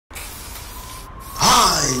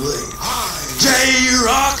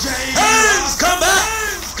J-Rocc has come back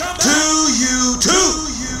to you too.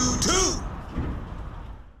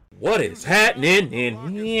 What is happening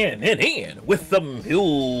in with the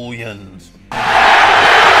millions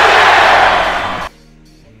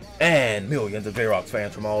and millions of J-Rocc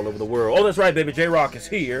fans from all over the world? Oh, that's right, baby. J-Rocc is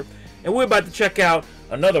here, and we're about to check out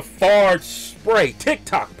another fart spray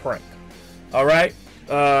TikTok prank. All right,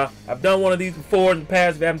 I've done one of these before in the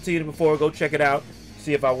past. If you haven't seen it before, go check it out.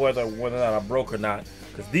 See if whether or not I broke or not,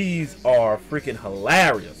 because these are freaking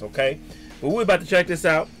hilarious. Okay, but we're about to check this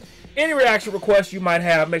out. Any reaction requests you might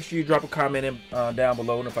have, make sure you drop a comment in, down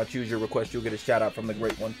below, and if I choose your request, you'll get a shout out from the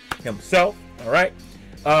great one himself. All right,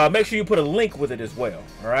 make sure you put a link with it as well.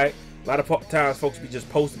 All right, a lot of times folks be just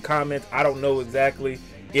posting comments. I don't know exactly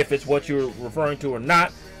if it's what you're referring to or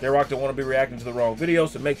not. J-Rocc don't want to be reacting to the wrong video,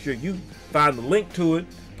 so make sure you find the link to it,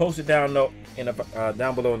 post it down below in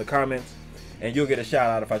the comments, and you'll get a shout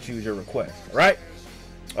out if I choose your request. All right.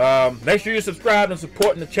 Make sure you're subscribed and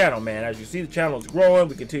supporting the channel, man. As you see, the channel is growing.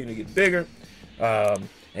 We continue to get bigger. And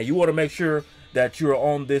you want to make sure that you're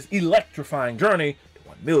on this electrifying journey to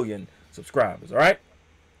 1 million subscribers. All right.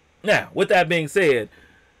 Now, with that being said,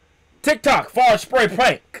 TikTok fart spray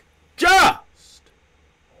prank. Just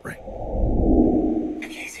ring.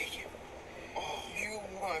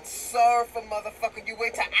 Surfer, motherfucker. You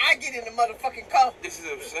wait till I get in the motherfucking car. This is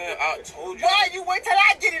what I'm saying. I told you. Why you wait till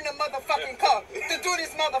I get in the motherfucking car to do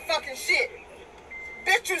this motherfucking shit?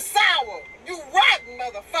 Bitch, you sour. You rotten,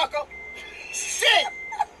 motherfucker. Shit.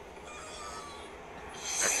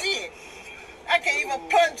 Shit. I can't even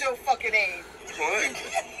punch your fucking ass. What?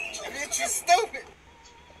 Bitch, you stupid.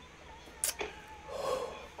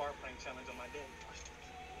 Fart prank challenge on my day.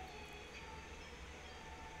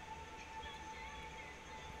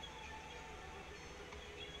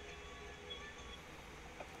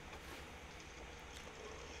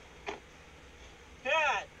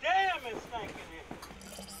 God damn, it's stinking here.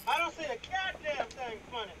 I don't see a goddamn thing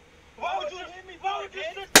funny. Why would you hit me? Why would you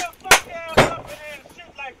sit your fucking ass up in there and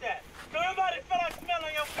shit like that? So everybody feel like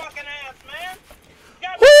smelling your fucking ass, man.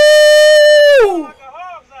 Woo! Like a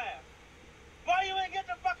hog's ass. Why you ain't get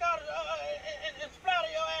the fuck out of and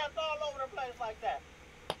splatter your ass all over the place like that?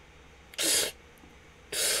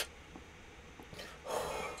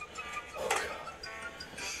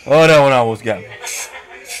 Oh, that one almost got me.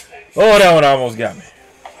 Oh, that one almost got me.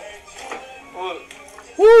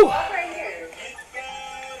 Woo! Right here.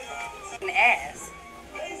 An ass.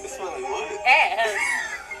 It smells like what? Ass.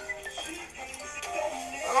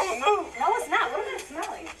 I don't know. No, it's not. What is it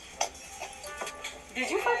smelling? Did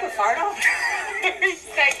you fucking fart off? You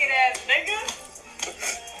stinking ass nigga.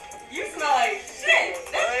 You smell like shit.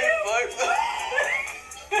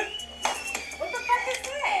 What the fuck is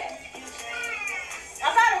that? I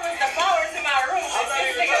thought it was the flowers in my room. I thought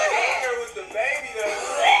it was the baby though.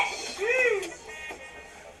 Jeez.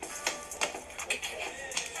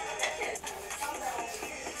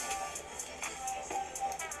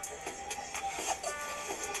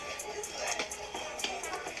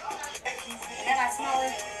 And I smell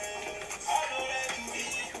it.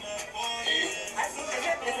 I see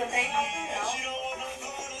there's a thing on there. No.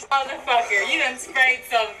 Motherfucker, you done sprayed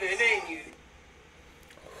something, didn't you?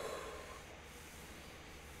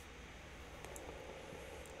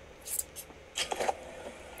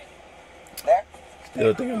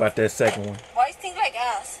 Still thinking about that second one. Why you stink like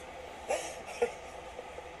ass?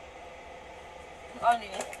 Oh,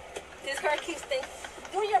 nigga. This car keeps stinking.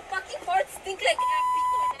 Dude, your fucking farts stink like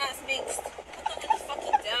ass mixed. Put them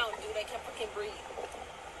fucking down, dude. I can't fucking breathe.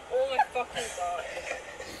 Oh my fucking god.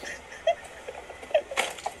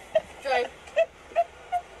 Drive.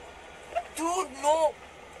 Dude, no.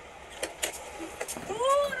 Dude.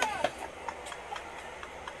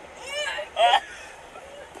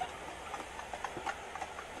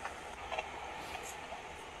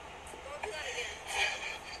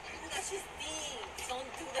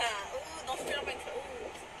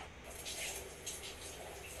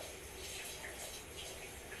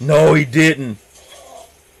 No, he didn't.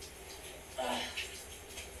 I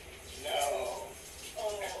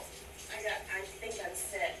think I'm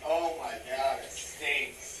sick. Oh my god, it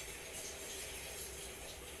stinks.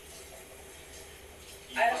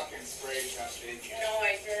 You fucking sprayed something. No,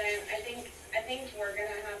 I didn't. I think we're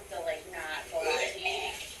gonna have to like not go out to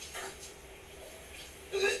eat.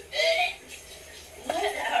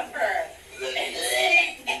 Whatever.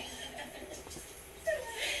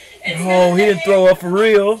 No, he didn't throw up for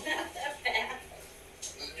real.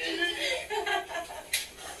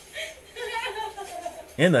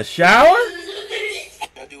 In the shower? Can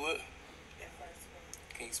I do it?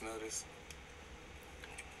 Can you smell this?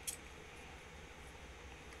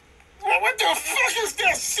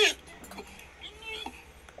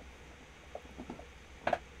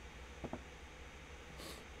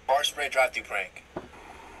 spray drive-through prank.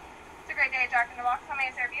 It's a great day at Jack in the Box. How may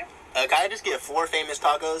I serve you? Can I just get 4 famous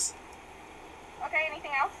tacos? Okay,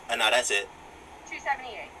 anything else? No, that's it.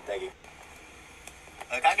 $2.78. Thank you.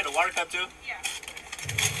 Can I get a water cup too? Yeah.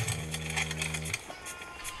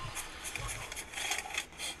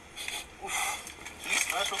 You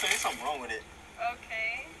smell okay? There's something wrong with it.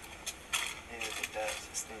 Okay. Yeah, I think that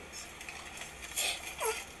stinks.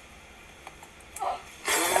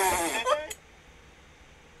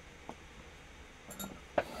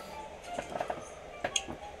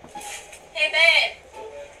 Hey, babe.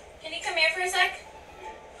 Can you come here for a sec?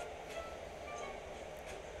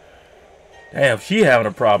 Damn, she having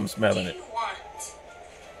a problem smelling it. Do you want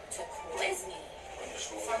to quiz me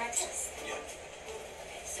for my test? Yeah.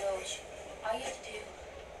 Okay, so all you have to do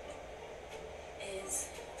is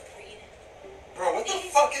read. Bro, what the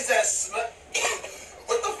fuck is that smell?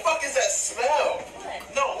 What the fuck is that smell?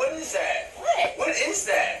 What? No, what is that? What? What is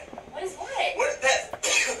that? What is what? What is that?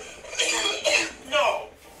 No.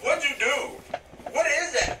 What'd you do? What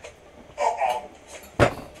is that? Uh-oh.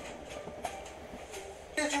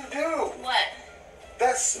 What did you do? What?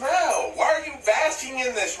 That smell. Why are you basking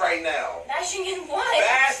in this right now? Bashing in what?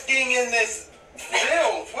 Basking in this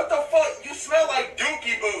filth. What the fuck? You smell like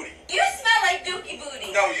dookie booty. You smell like dookie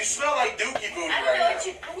booty. No, you smell like dookie booty I don't right know now. what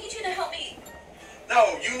you. I need you to help me.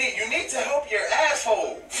 No, you need to help your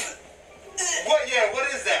asshole. What? Yeah, what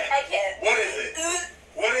is that? I can't. What is it?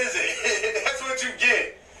 What is it? That's what you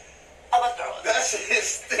get. I'm gonna throw it. That shit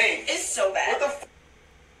stinks. It's so bad. What the f?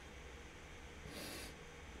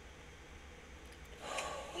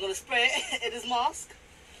 I'm gonna spray it in his mask.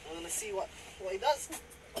 I'm gonna see what he does.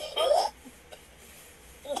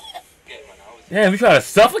 Damn, you trying to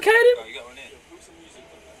suffocate him? You got one in. Put some music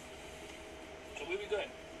on that. So where we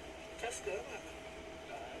going? Tesco.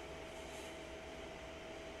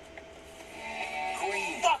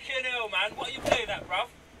 Fucking hell, man. What are you playing at, bruv?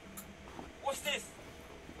 What's this?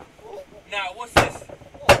 Now, what's this?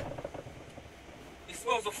 It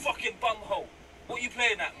smells of fucking bumhole. What are you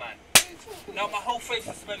playing at, man? Now my whole face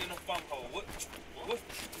is smelling of bumhole. What?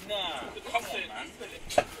 Nah, come on, man.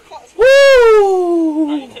 Woo!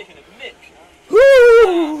 Nah, you're taking a mick.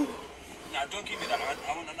 Woo! Nah, don't give me that.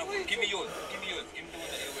 I want another one. Give me yours. Give me yours. Give me the one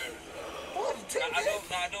that you're wearing. Nah,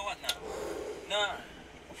 I don't want that. Nah,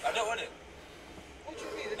 I don't want it.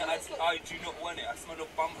 Nah, I do not want it. I smell of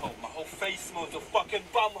bumhole. My whole face smells of fucking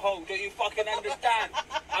bumhole. Don't you fucking understand?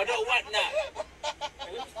 I don't want that.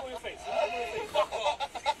 Hey, let me smell your face. Let me smell your face. Fuck off.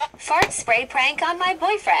 Fart spray prank on my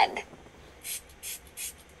boyfriend.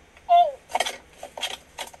 Oh.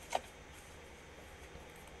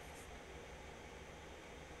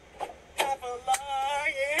 Have a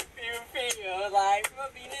lie if you feel like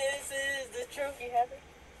happiness is the truth. You have it?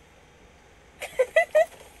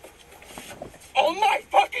 Oh my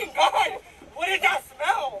fucking god! What is that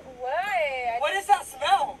smell? Why? What is that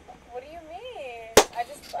smell? What do you mean? I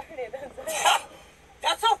just farted.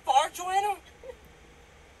 That's a fart, Joanna?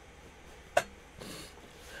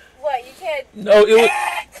 What? You can't. No, it was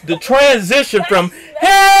the transition from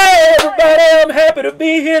 "Hey everybody, I'm happy to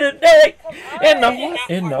be here today," and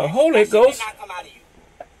the Holy Ghost. That did not come out of you.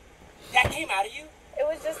 That came out of you? It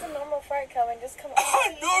was just a normal fart, Kelvin. Just come on.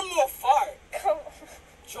 A normal fart. Come.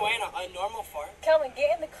 Joanna, a normal fart. Kelvin,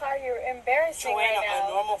 get in the car. You're embarrassing Joanna, right now. a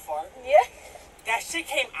normal fart. Yeah. That shit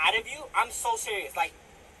came out of you? I'm so serious. Like,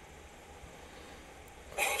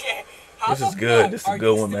 how This is the good. fuck This is a are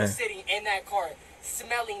good you one, still man. sitting in that car,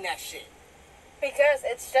 smelling that shit? Because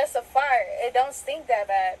it's just a fart. It don't stink that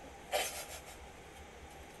bad.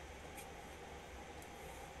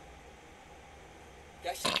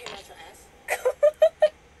 That shit came out your ass?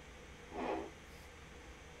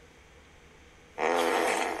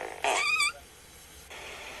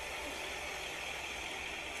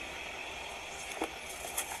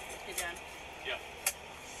 Hey, John. Yeah.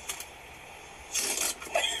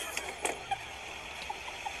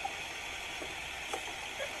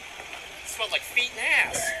 It smells like feet and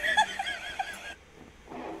ass.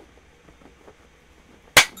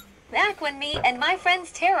 Back when me and my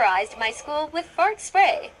friends terrorized my school with fart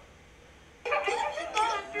spray.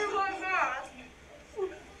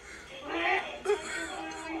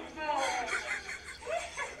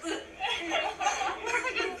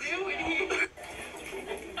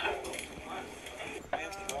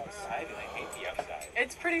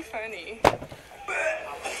 It's pretty funny.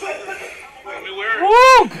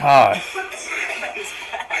 Oh God!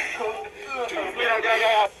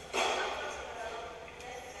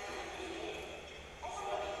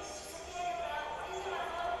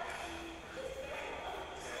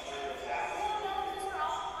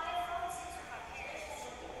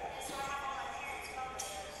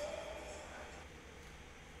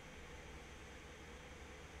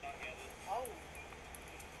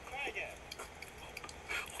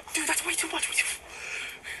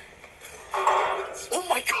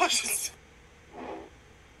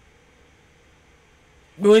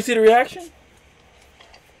 You want to see the reaction?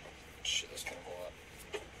 Shit, that's gonna go up.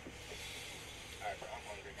 Alright, bro, I'm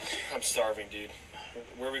hungry. I'm starving, dude.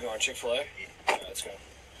 Where are we going? Chick-fil-A? Alright, let's go.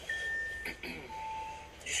 You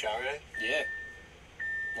showered it? Yeah.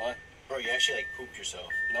 What? Bro, you actually like pooped yourself.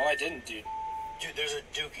 No, I didn't, dude. Dude, there's a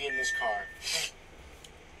dookie in this car.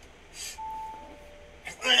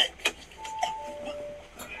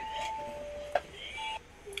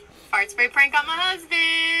 Fart spray prank on my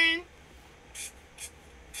husband.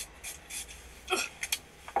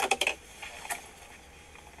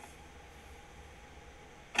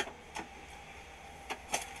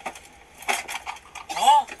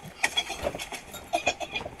 Oh!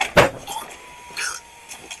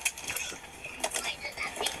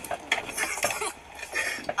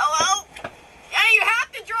 Hello? Yeah, you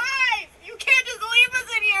have to drive. You can't just leave us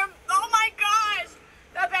in here. Oh my gosh.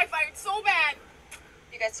 That backfired so bad.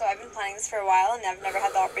 You guys, so I've been planning this for a while and I've never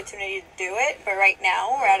had the opportunity to do it, but right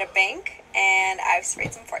now we're at a bank and I've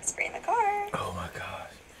sprayed some fart spray in the car. Oh my gosh.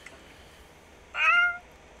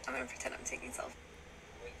 I'm gonna pretend I'm taking selfies.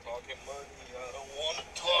 Talking money, I don't want to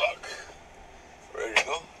talk. Ready to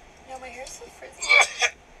go? No, my hair's so frizzy.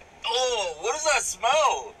 Oh, what does that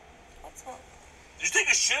smell? What smell? Did you take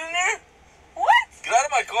a shit in there? What? Get out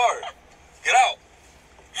of my car. Get out.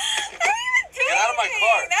 I didn't even do Get out of my anything.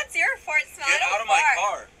 car. That's your fart smell. Get I don't out of my fart.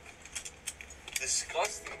 car.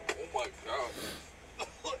 Disgusting. Oh my god.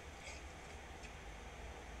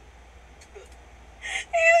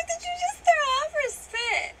 Ew, did you just throw up or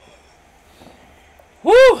spit?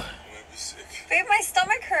 Woo! I'm gonna be sick. Babe, my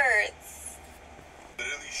stomach hurts.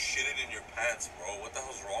 Literally shitted in your pants, bro. What the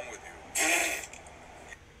hell's wrong with you?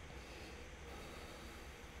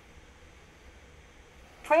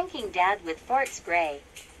 Pranking dad with fart spray.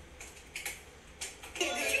 Did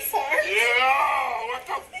you fart? Yeah, what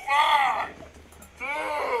the fuck?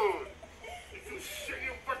 Dude! Did you shit in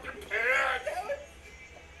your fucking pants?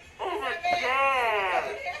 Oh my god!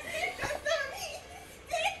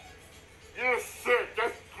 You're sick,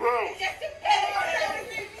 that's gross.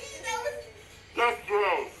 That's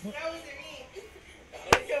gross.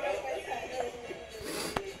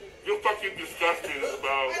 You're fucking disgusting,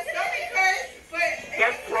 bro.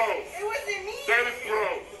 That's gross. It wasn't me. That is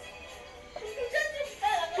gross.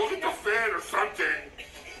 Go get the fan or something.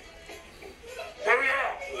 Hurry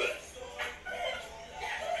up.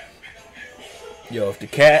 Yo, if the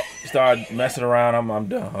cat start messing around, I'm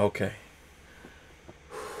done. Okay.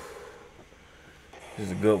 This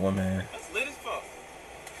is a good one, man. That's lit as fuck.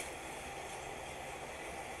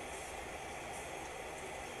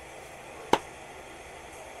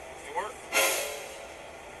 You work?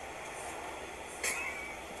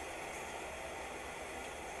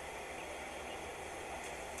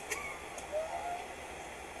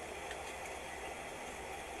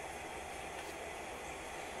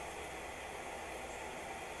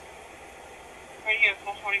 Right here,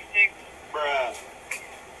 446. Bruh.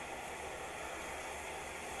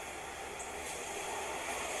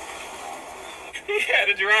 He had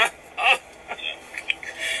to drive.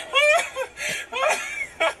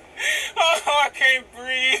 Oh, I can't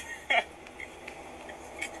breathe.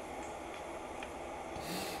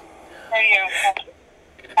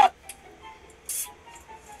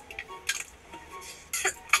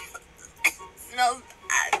 Smells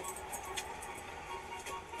bad.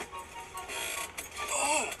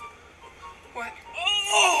 What?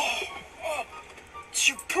 Did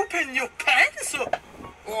you poop in your pants?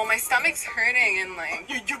 Well, my stomach's hurting and like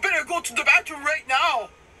You better go to the bathroom right now.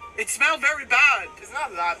 It smells very bad. it's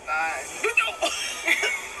not that bad.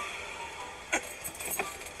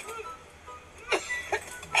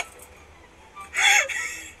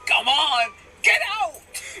 Come on, get out.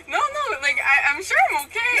 No, like I'm sure I'm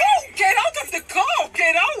okay. No, get out of the car.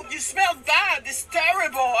 Get out. You smell bad. It's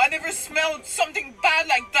terrible. I never smelled something bad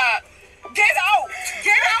like that. Get out.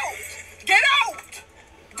 Get out. Get out.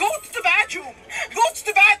 Go to the bathroom. Go to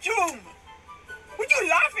the bathroom. What are you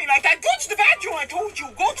laughing like that? Go to the bathroom. I told you.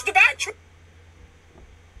 Go to the bathroom.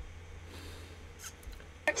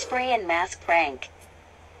 Fart spray and mask prank.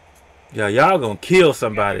 Yo, y'all gonna kill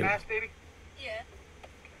somebody. Mask, baby. Yeah.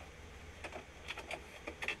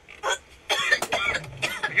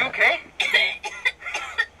 Are you okay?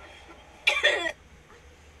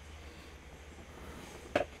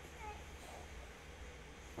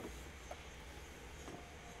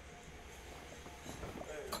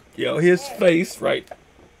 Yo, his face right.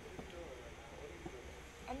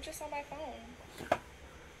 I'm just on my phone.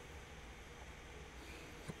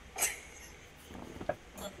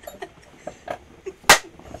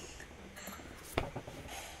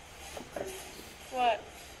 What?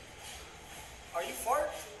 Are you fart?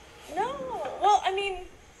 No. Well, I mean,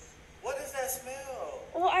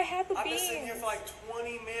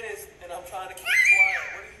 20 minutes and I'm trying to keep quiet.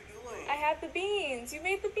 What are you doing? I had the beans. You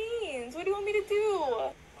made the beans. What do you want me to do?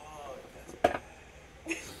 Oh, that's bad.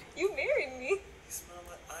 You married me. You smell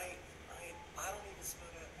like I don't even smell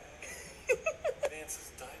that bad.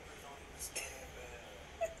 Vance's diapers don't even smell that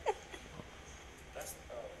bad. That's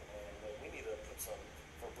man, look, we need to put some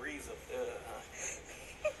Febreze up there.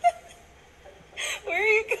 Where are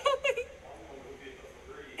you going?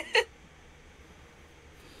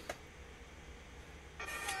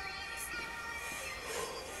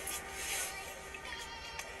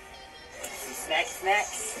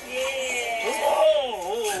 Snacks. Yeah.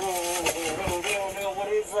 Oh, what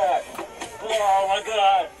is that? Oh my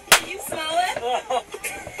God. You smell it?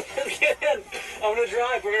 Get in. I'm gonna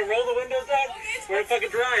drive. We're gonna roll the windows down. We're gonna fucking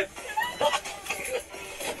drive.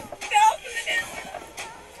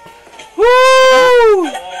 Woo!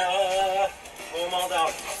 Roll them all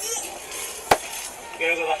down. Go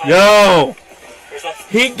to the high. Yo!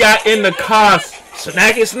 He got in the car.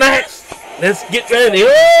 Snacky snacks. Let's get ready.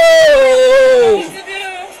 Oh!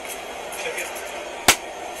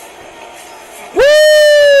 Woo!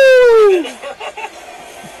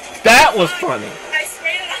 That was funny. I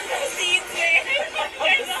sprayed it on the seats, man.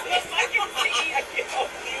 It's on the fucking seat.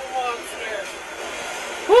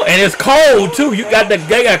 Woo, and it's cold too.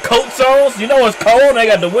 They got coats on. You know it's cold. They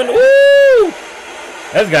got the window. Woo!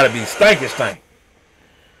 That's gotta be stanky stank.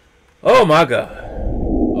 Oh my God.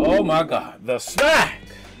 Oh my God. The snack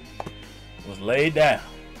was laid down.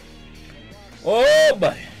 Oh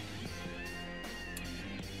buddy.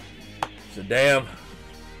 It's a damn.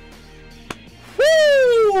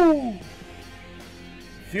 Woo!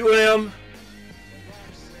 Few of them.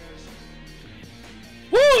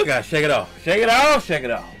 Woo! Gotta shake it off. Shake it off. Shake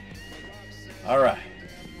it off. All right.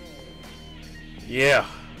 Yeah.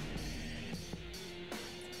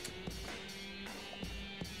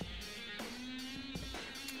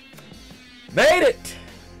 Made it.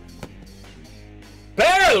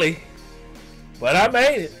 Barely. But I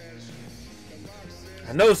made it.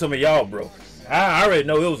 I know some of y'all broke. I already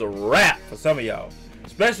know it was a wrap for some of y'all.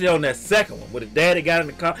 Especially on that second one where the daddy got in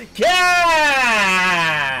the car.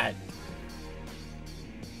 God!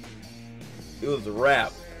 It was a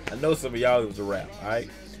wrap. I know some of y'all it was a wrap. Alright?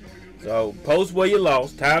 So post where you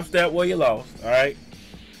lost. Timestamp where you lost. Alright?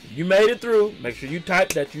 If you made it through, make sure you type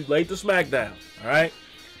that you laid the smackdown. Alright?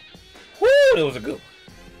 Woo! That was a good one.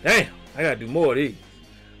 Damn. I gotta do more of these.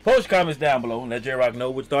 Post comments down below and let J-Rocc know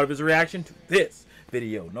what thought of his reaction to this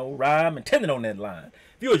video. No rhyme intended on that line.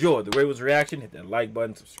 If you enjoyed the Ravens reaction, hit that like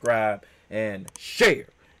button, subscribe, and share.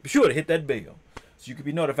 Be sure to hit that bell so you can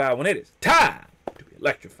be notified when it is time to be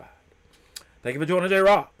electrified. Thank you for joining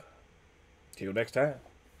J-Rocc. Till next time.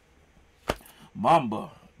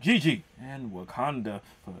 Mamba, Gigi, and Wakanda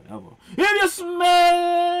forever. If you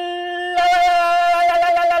smell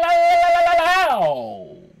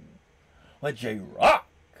what J-Rocc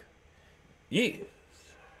is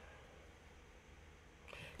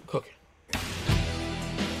cooking.